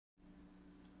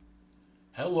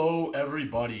Hello,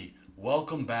 everybody.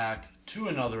 Welcome back to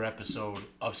another episode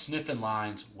of Sniffin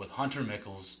Lines with Hunter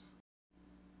Michels.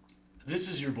 This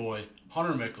is your boy,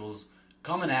 Hunter Michels,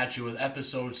 coming at you with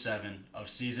episode 7 of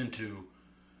season 2.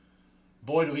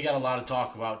 Boy, do we got a lot to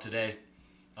talk about today.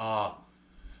 Uh,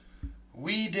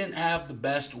 we didn't have the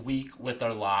best week with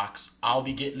our locks. I'll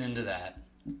be getting into that.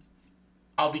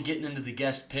 I'll be getting into the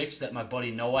guest picks that my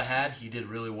buddy Noah had. He did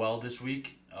really well this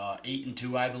week,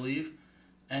 8-2, I believe.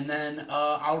 And then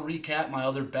I'll recap my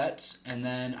other bets, and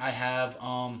then I have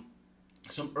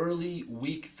some early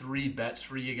week 3 bets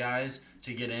for you guys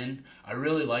to get in. I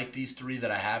really like these 3 that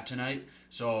I have tonight,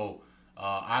 so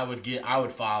I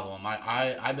would follow them.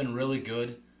 I've been really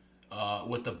good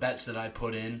with the bets that I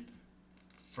put in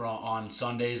on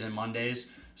Sundays and Mondays,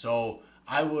 so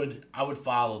I would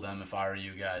follow them if I were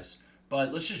you guys.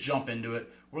 But let's just jump into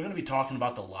it. We're going to be talking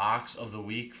about the locks of the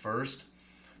week first.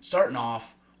 Starting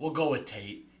off, we'll go with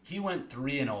Tate. He went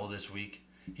 3-0 this week.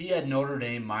 He had Notre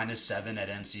Dame -7 at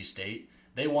NC State.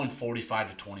 They won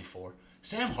 45-24.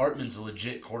 Sam Hartman's a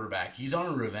legit quarterback. He's on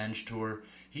a revenge tour.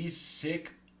 He's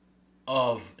sick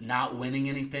of not winning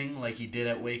anything like he did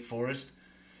at Wake Forest.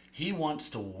 He wants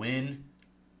to win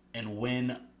and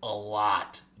win a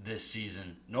lot this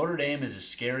season. Notre Dame is a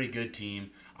scary good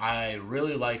team. I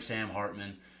really like Sam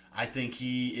Hartman. I think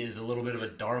he is a little bit of a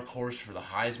dark horse for the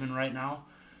Heisman right now.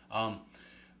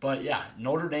 But yeah,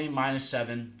 Notre Dame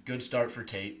 -7, good start for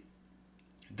Tate.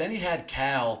 Then he had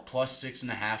Cal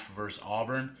 +6.5 versus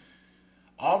Auburn.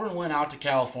 Auburn went out to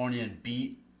California and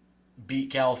beat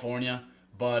California,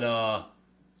 but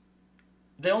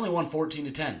they only won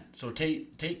 14-10. So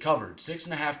Tate covered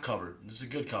 6.5 covered. This is a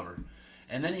good cover.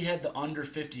 And then he had the under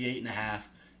 58.5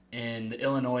 in the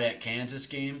Illinois at Kansas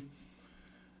game.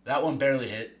 That one barely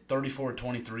hit.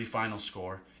 34-23 final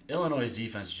score. Illinois'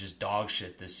 defense is just dog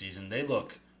shit this season. They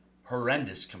look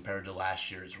horrendous compared to last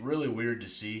year. It's really weird to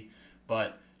see.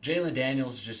 But Jalen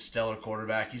Daniels is just a stellar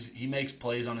quarterback. He makes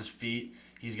plays on his feet.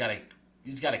 He's got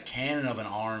a cannon of an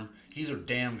arm. He's a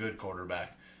damn good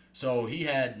quarterback. So he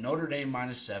had Notre Dame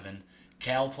 -7,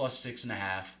 Cal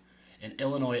 +6.5, and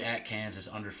Illinois at Kansas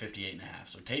under 58.5.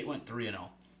 So Tate went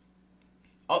 3-0.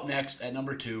 Up next at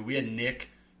number 2, we had Nick.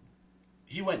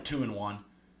 He went 2-1.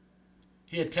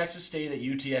 He had Texas State at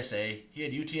UTSA. He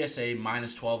had UTSA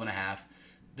 -12.5.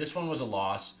 This one was a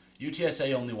loss.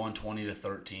 UTSA only won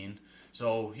 20-13.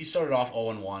 So he started off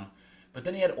 0-1. But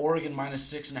then he had Oregon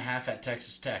 -6.5 at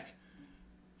Texas Tech.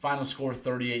 Final score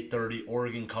 38-30.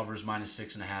 Oregon covers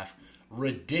 -6.5.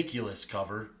 Ridiculous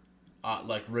cover.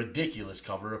 Ridiculous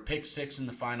cover. A pick 6 in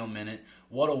the final minute.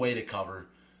 What a way to cover.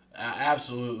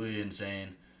 Absolutely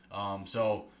insane.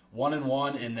 So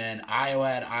 1-1, and then Iowa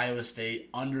at Iowa State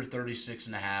under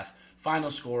 36.5.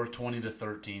 Final score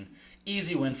 20-13.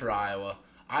 Easy win for Iowa.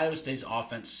 Iowa State's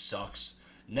offense sucks.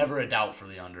 Never a doubt for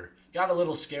the under. Got a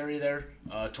little scary there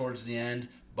towards the end,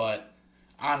 but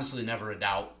honestly, never a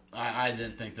doubt. I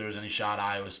didn't think there was any shot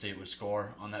Iowa State would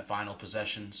score on that final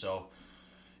possession, so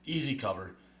easy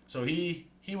cover. So he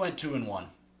went 2-1.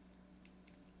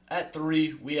 At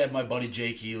 3, we had my buddy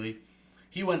Jake Healy.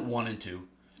 He went 1-2.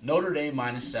 Notre Dame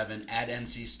 -7 at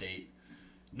NC State.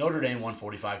 Notre Dame won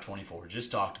 45-24. Just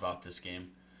talked about this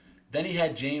game. Then he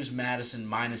had James Madison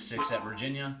 -6 at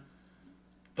Virginia.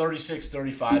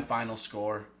 36-35 final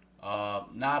score.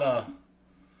 Not a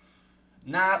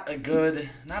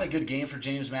good game for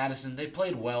James Madison. They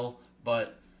played well,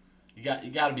 but you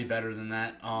got to be better than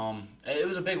that. It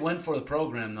was a big win for the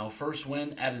program though. First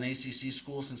win at an ACC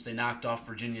school since they knocked off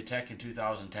Virginia Tech in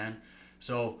 2010.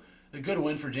 So a good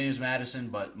win for James Madison,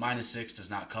 but -6 does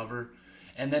not cover.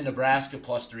 And then Nebraska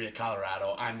 +3 at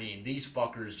Colorado. I mean, these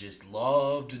fuckers just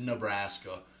loved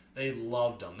Nebraska. They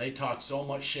loved them. They talked so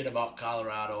much shit about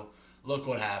Colorado. Look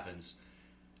what happens.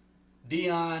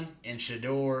 Dion and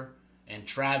Shador and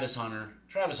Travis Hunter.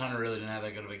 Travis Hunter really didn't have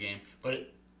that good of a game.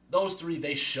 But those 3,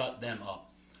 they shut them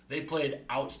up. They played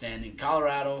outstanding.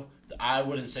 Colorado, I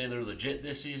wouldn't say they're legit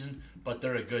this season, but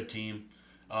they're a good team.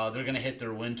 They're going to hit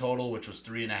their win total, which was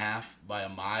 3.5 by a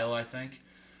mile, I think.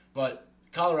 But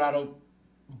Colorado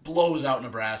blows out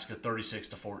Nebraska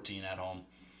 36-14 at home.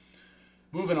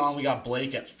 Moving on, we got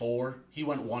Blake at 4. He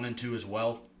went 1-2 as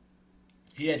well.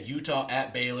 He had Utah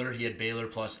at Baylor. He had Baylor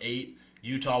 +8.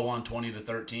 Utah won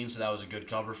 20-13, so that was a good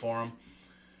cover for him.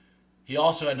 He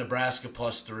also had Nebraska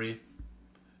 +3.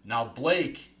 Now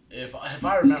Blake, if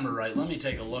I remember right, let me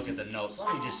take a look at the notes.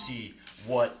 Let me just see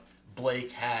what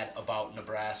Blake had about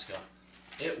Nebraska.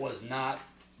 It was not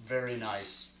very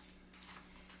nice.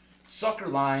 Sucker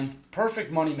line,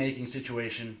 perfect money-making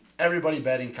situation. Everybody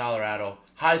betting Colorado.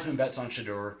 Heisman bets on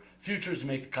Shador. Futures to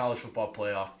make the college football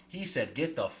playoff. He said,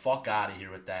 get the fuck out of here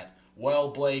with that.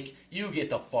 Well, Blake, you get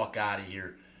the fuck out of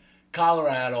here.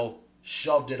 Colorado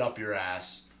shoved it up your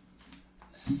ass.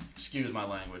 Excuse my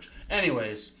language.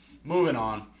 Anyways, moving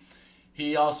on.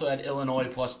 He also had Illinois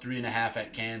plus 3.5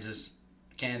 at Kansas.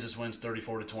 Kansas wins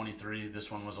 34-23.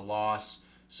 This one was a loss.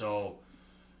 So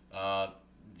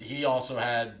he also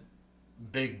had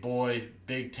big boy,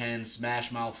 Big Ten,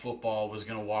 smash mouth football was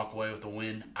going to walk away with a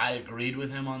win. I agreed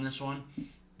with him on this one,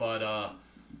 but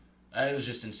it was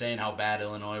just insane how bad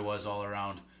Illinois was all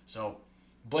around. So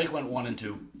Blake went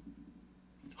 1-2.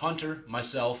 Hunter,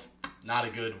 myself, not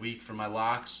a good week for my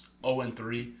locks.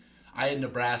 0-3. I had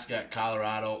Nebraska at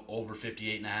Colorado over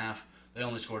 58.5. They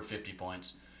only scored 50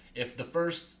 points. If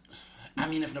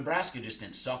Nebraska just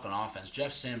didn't suck on offense,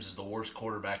 Jeff Sims is the worst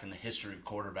quarterback in the history of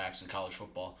quarterbacks in college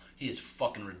football. He is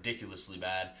fucking ridiculously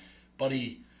bad. But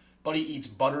he eats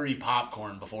buttery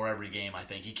popcorn before every game, I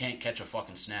think. He can't catch a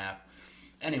fucking snap.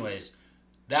 Anyways,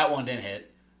 that one didn't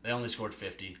hit. They only scored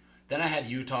 50. Then I had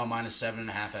Utah minus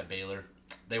 7.5 at Baylor.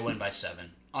 They win by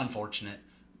 7. Unfortunate.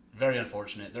 Very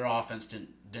unfortunate. Their offense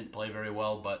didn't play very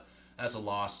well, but that's a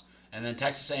loss. And then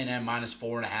Texas A&M minus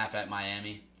 4.5 at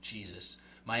Miami. Jesus.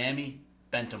 Miami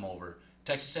bent them over.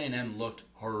 Texas A&M looked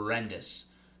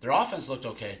horrendous. Their offense looked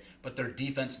okay, but their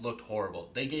defense looked horrible.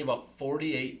 They gave up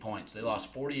 48 points. They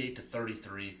lost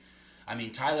 48-33.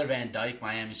 Tyler Van Dyke,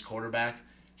 Miami's quarterback,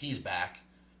 he's back.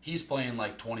 He's playing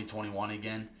like 2021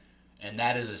 again, and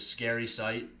that is a scary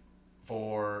sight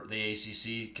for the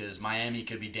ACC because Miami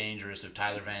could be dangerous if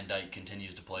Tyler Van Dyke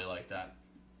continues to play like that.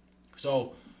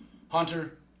 So,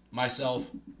 Hunter, myself,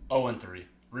 0-3.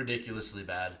 Ridiculously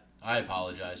bad. I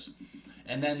apologize.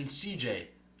 And then CJ,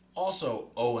 also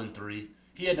 0-3.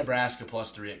 He had Nebraska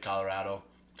plus 3 at Colorado,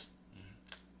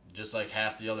 just like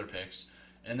half the other picks.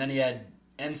 And then he had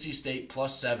NC State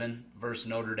plus 7 versus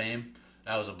Notre Dame.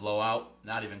 That was a blowout,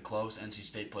 not even close. NC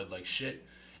State played like shit.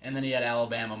 And then he had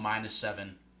Alabama minus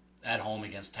 7 at home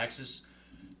against Texas.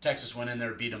 Texas went in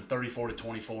there, beat them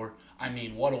 34-24.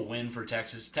 What a win for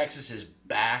Texas. Texas is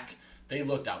back. They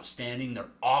looked outstanding. Their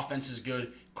offense is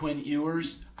good. Quinn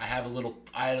Ewers, I had a little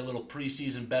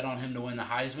preseason bet on him to win the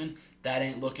Heisman. That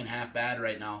ain't looking half bad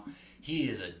right now. He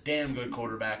is a damn good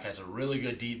quarterback, has a really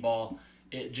good deep ball.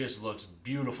 It just looks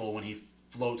beautiful when he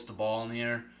floats the ball in the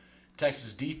air.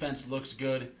 Texas defense looks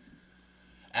good.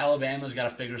 Alabama's got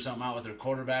to figure something out with their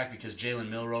quarterback because Jalen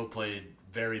Milroe played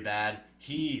very bad.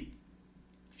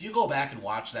 If you go back and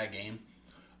watch that game,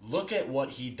 look at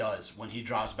what he does when he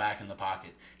drops back in the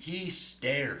pocket. He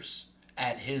stares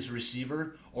at his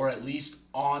receiver, or at least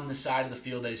on the side of the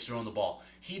field that he's throwing the ball.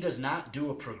 He does not do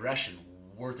a progression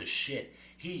worth a shit.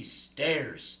 He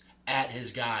stares at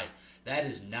his guy. That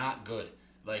is not good.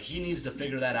 He needs to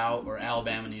figure that out, or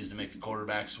Alabama needs to make a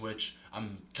quarterback switch.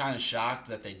 I'm kind of shocked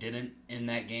that they didn't in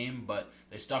that game, but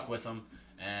they stuck with him,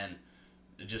 and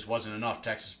it just wasn't enough.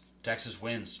 Texas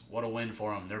wins. What a win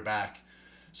for them. They're back.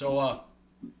 So,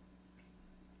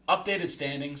 updated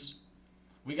standings.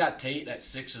 We got Tate at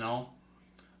 6-0.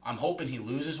 I'm hoping he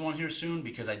loses one here soon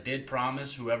because I did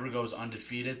promise whoever goes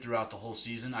undefeated throughout the whole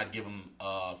season, I'd give him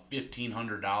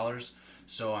 $1,500.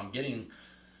 So I'm getting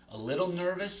a little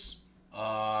nervous.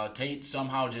 Tate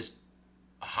somehow just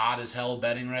hot as hell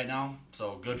betting right now,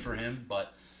 so good for him.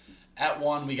 But at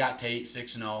 1, we got Tate,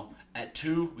 6-0. At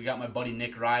 2, we got my buddy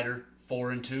Nick Ryder,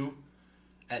 4-2.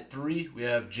 At 3, we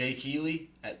have Jake Healy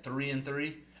at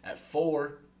 3-3. At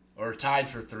 4, or tied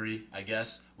for 3, I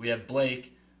guess, we have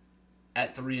Blake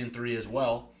at 3-3 as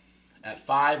well. At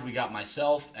 5, we got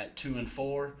myself at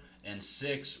 2-4. And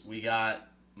 6, we got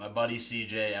my buddy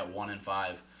CJ at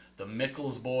 1-5. The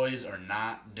Michels boys are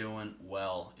not doing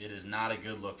well. It is not a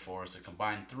good look for us. A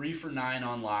combined 3 for 9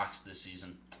 on locks this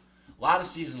season. A lot of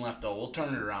season left, though. We'll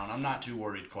turn it around. I'm not too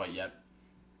worried quite yet.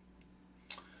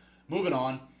 Moving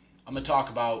on, I'm going to talk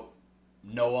about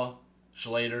Noah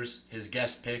Schladers, his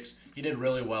guest picks. He did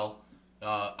really well.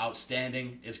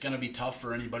 Outstanding. It's going to be tough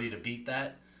for anybody to beat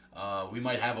that. We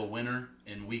might have a winner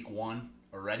in week 1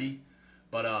 already.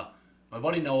 But my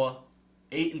buddy Noah,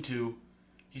 8-2.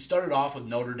 He started off with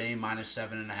Notre Dame minus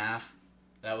 7.5.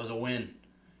 That was a win.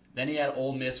 Then he had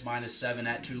Ole Miss minus 7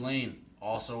 at Tulane.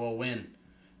 Also a win.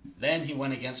 Then he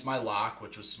went against my lock,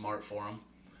 which was smart for him.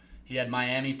 He had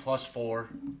Miami plus 4.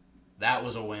 That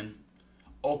was a win.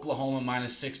 Oklahoma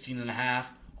minus 16.5.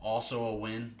 Also a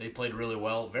win. They played really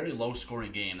well. Very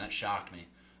low-scoring game. That shocked me.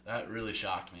 That really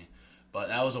shocked me. But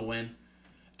that was a win.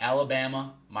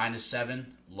 Alabama minus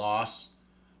 7. Loss.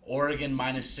 Oregon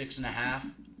minus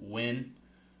 6.5. Win.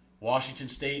 Washington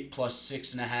State plus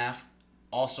 6.5.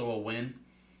 Also a win.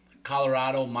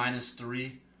 Colorado minus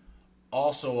 3.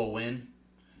 Also a win.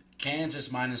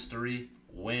 Kansas minus 3.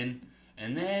 Win.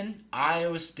 And then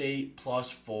Iowa State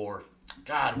 +4.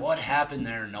 God, what happened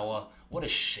there, Noah? What a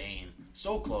shame.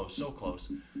 So close, so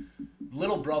close.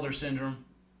 Little brother syndrome.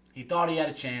 He thought he had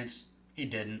a chance. He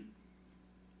didn't.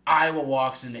 Iowa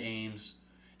walks into Ames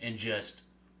and they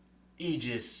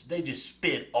just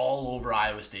spit all over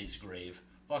Iowa State's grave.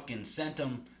 Fucking sent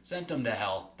them to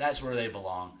hell. That's where they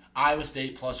belong. Iowa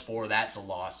State +4, that's a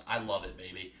loss. I love it,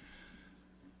 baby.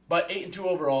 But 8-2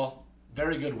 overall.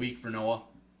 Very good week for Noah.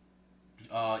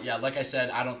 Like I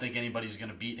said, I don't think anybody's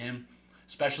going to beat him,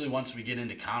 especially once we get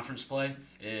into conference play.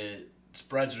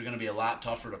 Spreads are going to be a lot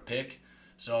tougher to pick.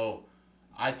 So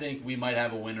I think we might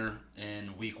have a winner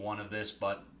in week 1 of this,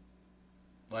 but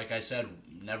like I said,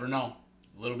 never know.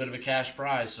 A little bit of a cash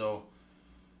prize, so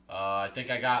I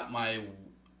think I got my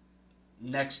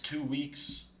next 2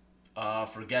 weeks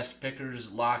for guest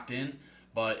pickers locked in.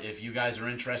 But if you guys are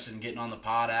interested in getting on the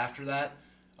pod after that,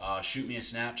 shoot me a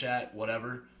Snapchat,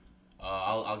 whatever.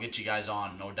 I'll get you guys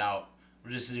on, no doubt.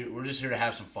 We're just here to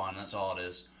have some fun. That's all it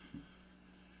is.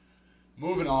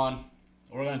 Moving on,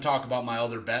 we're going to talk about my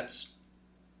other bets.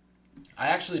 I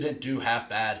actually didn't do half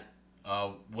bad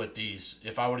with these.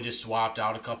 If I would have just swapped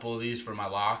out a couple of these for my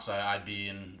locks, I'd be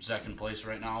in second place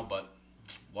right now. But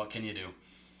what can you do?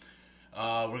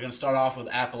 We're going to start off with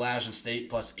Appalachian State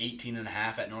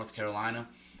 +18.5 at North Carolina.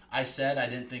 I said I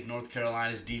didn't think North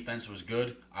Carolina's defense was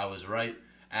good. I was right.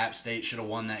 App State should have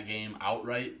won that game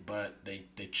outright, but they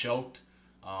choked.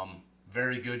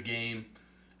 Very good game.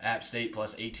 App State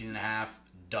 +18.5,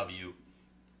 W.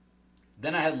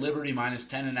 Then I had Liberty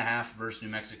 -10.5 versus New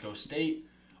Mexico State.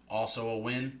 Also a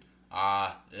win.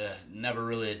 Never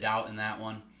really a doubt in that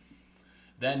one.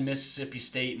 Then Mississippi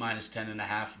State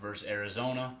 -10.5 versus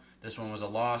Arizona. This one was a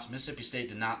loss. Mississippi State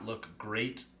did not look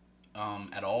great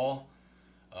at all.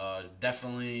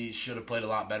 Definitely should have played a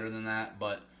lot better than that,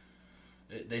 but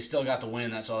they still got the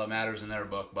win. That's all that matters in their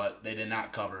book, but they did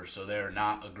not cover, so they're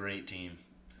not a great team.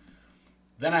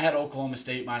 Then I had Oklahoma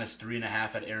State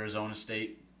 -3.5 at Arizona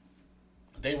State.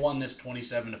 They won this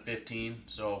 27-15,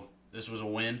 so this was a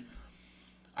win.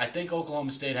 I think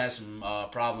Oklahoma State has some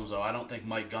problems, though. I don't think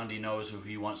Mike Gundy knows who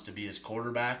he wants to be as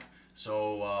quarterback,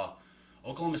 so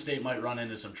Oklahoma State might run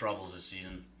into some troubles this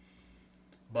season.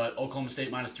 But Oklahoma State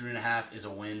 -3.5 is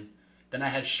a win. Then I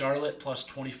had Charlotte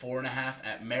 +24.5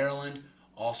 at Maryland,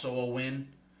 also a win.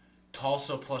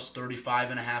 Tulsa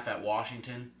 +35.5 at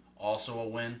Washington, also a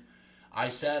win. I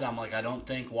don't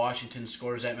think Washington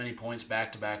scores that many points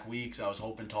back-to-back weeks. I was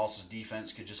hoping Tulsa's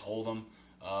defense could just hold them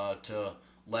to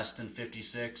less than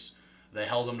 56. They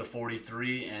held them to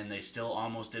 43, and they still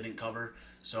almost didn't cover.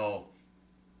 So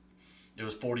it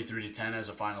was 43-10 as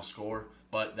a final score,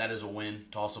 but that is a win.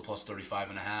 Tulsa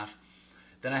 +35.5.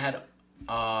 Then I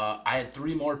had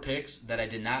 3 more picks that I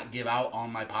did not give out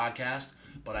on my podcast,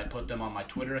 but I put them on my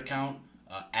Twitter account,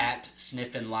 at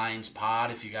Sniffin Lines Pod,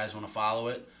 if you guys want to follow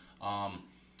it.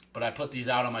 But I put these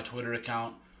out on my Twitter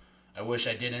account. I wish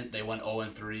I didn't. They went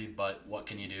 0-3, but what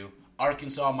can you do?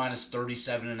 Arkansas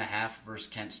 -37.5 versus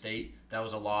Kent State. That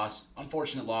was a loss.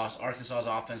 Unfortunate loss. Arkansas's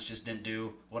offense just didn't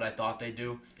do what I thought they'd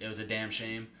do. It was a damn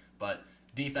shame. But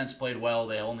defense played well.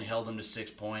 They only held them to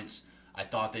 6 points. I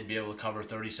thought they'd be able to cover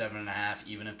 37.5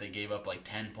 even if they gave up like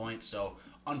 10 points. So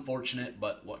unfortunate,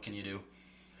 but what can you do?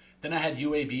 Then I had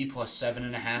UAB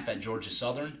 +7.5 at Georgia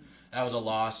Southern. That was a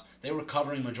loss. They were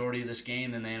covering majority of this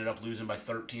game, and they ended up losing by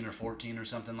 13 or 14 or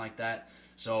something like that.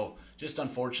 So just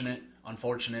unfortunate,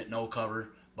 no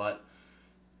cover, but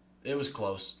it was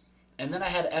close. And then I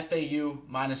had FAU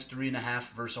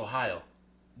 -3.5 versus Ohio.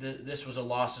 This was a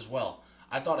loss as well.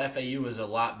 I thought FAU was a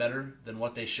lot better than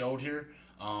what they showed here.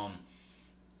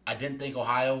 I didn't think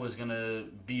Ohio was going to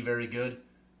be very good.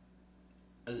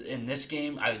 In this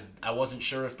game, I wasn't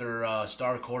sure if their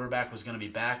star quarterback was going to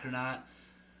be back or not.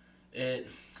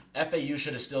 FAU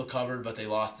should have still covered, but they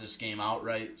lost this game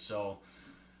outright, so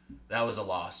that was a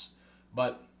loss.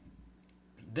 But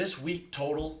this week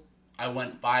total, I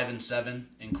went 5-7,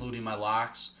 including my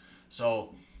locks.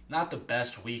 So not the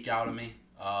best week out of me.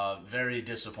 Very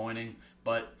disappointing.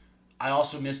 But I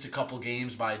also missed a couple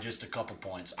games by just a couple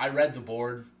points. I read the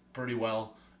board pretty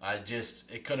well.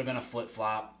 It could have been a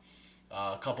flip-flop.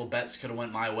 A couple bets could have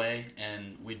went my way,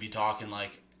 and we'd be talking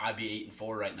like I'd be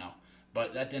 8-4 right now.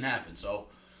 But that didn't happen. So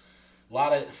a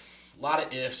lot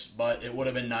of ifs, but it would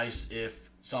have been nice if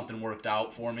something worked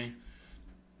out for me.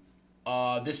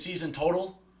 This season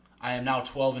total, I am now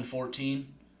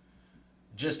 12-14,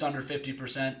 just under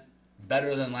 50%,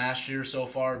 better than last year so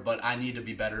far, but I need to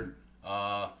be better.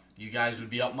 You guys would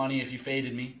be up money if you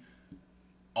faded me.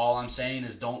 All I'm saying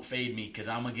is don't fade me because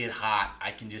I'm going to get hot.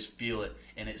 I can just feel it.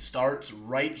 And it starts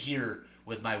right here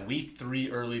with my week 3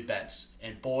 early bets,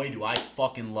 and boy, do I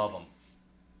fucking love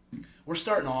them. We're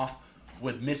starting off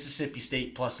with Mississippi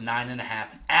State plus 9.5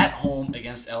 at home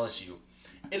against LSU.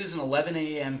 It is an 11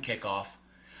 a.m. kickoff.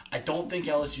 I don't think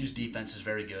LSU's defense is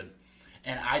very good,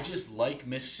 and I just like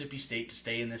Mississippi State to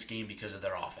stay in this game because of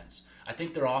their offense. I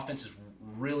think their offense is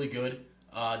really good.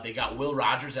 They got Will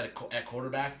Rogers at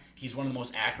quarterback. He's one of the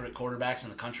most accurate quarterbacks in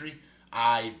the country.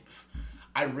 I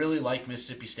really like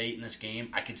Mississippi State in this game.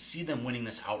 I could see them winning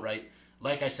this outright.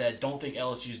 Like I said, don't think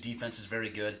LSU's defense is very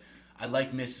good. I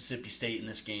like Mississippi State in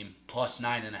this game, plus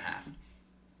 9.5.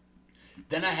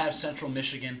 Then I have Central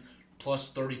Michigan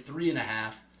plus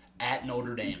 33.5 at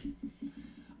Notre Dame.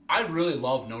 I really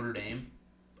love Notre Dame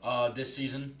this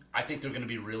season. I think they're going to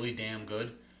be really damn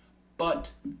good.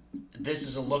 But this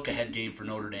is a look-ahead game for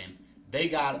Notre Dame. They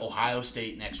got Ohio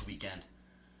State next weekend.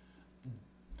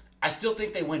 I still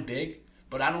think they win big,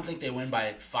 but I don't think they win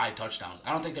by 5 touchdowns.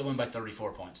 I don't think they win by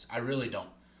 34 points. I really don't.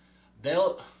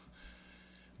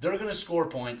 They're going to score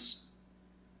points,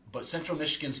 but Central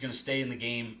Michigan's going to stay in the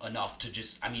game enough to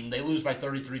they lose by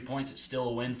 33 points. It's still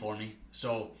a win for me.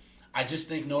 So I just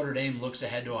think Notre Dame looks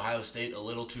ahead to Ohio State a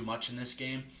little too much in this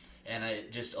game, and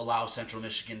it just allows Central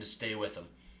Michigan to stay with them.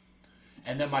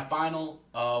 And then my final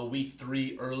week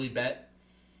 3 early bet,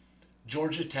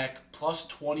 Georgia Tech plus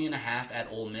 20.5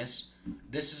 at Ole Miss.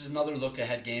 This is another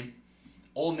look-ahead game.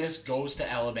 Ole Miss goes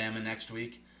to Alabama next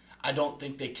week. I don't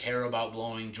think they care about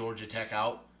blowing Georgia Tech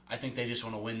out. I think they just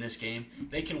want to win this game.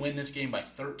 They can win this game by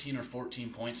 13 or 14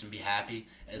 points and be happy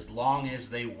as long as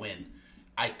they win.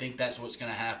 I think that's what's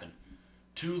going to happen.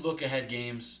 2 look-ahead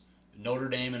games, Notre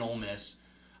Dame and Ole Miss.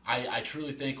 I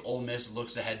truly think Ole Miss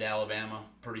looks ahead to Alabama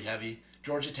pretty heavy.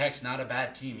 Georgia Tech's not a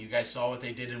bad team. You guys saw what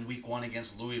they did in week 1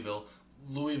 against Louisville.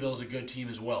 Louisville's a good team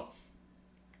as well.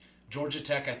 Georgia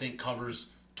Tech, I think,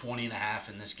 covers 20.5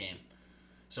 in this game.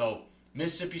 So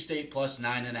Mississippi State plus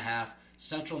 9.5,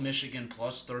 Central Michigan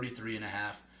plus 33.5,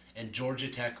 and Georgia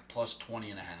Tech plus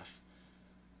 20.5.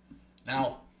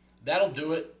 Now, that'll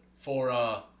do it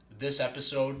for this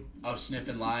episode of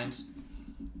Sniffin Lines.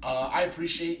 I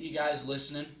appreciate you guys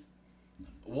listening.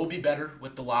 We'll be better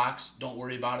with the locks. Don't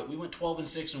worry about it. We went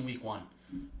 12-6 in week 1.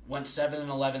 Went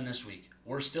 7-11 this week.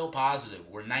 We're still positive.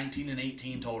 We're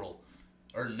 19-18 total.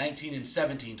 Or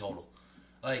 19-17 total.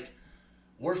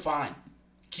 We're fine.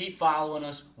 Keep following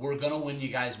us. We're going to win you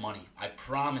guys money. I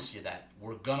promise you that.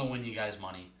 We're going to win you guys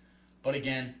money. But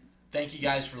again, thank you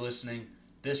guys for listening.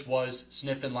 This was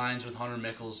Sniffin' Lines with Hunter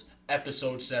Michels,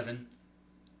 episode 7.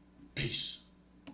 Peace.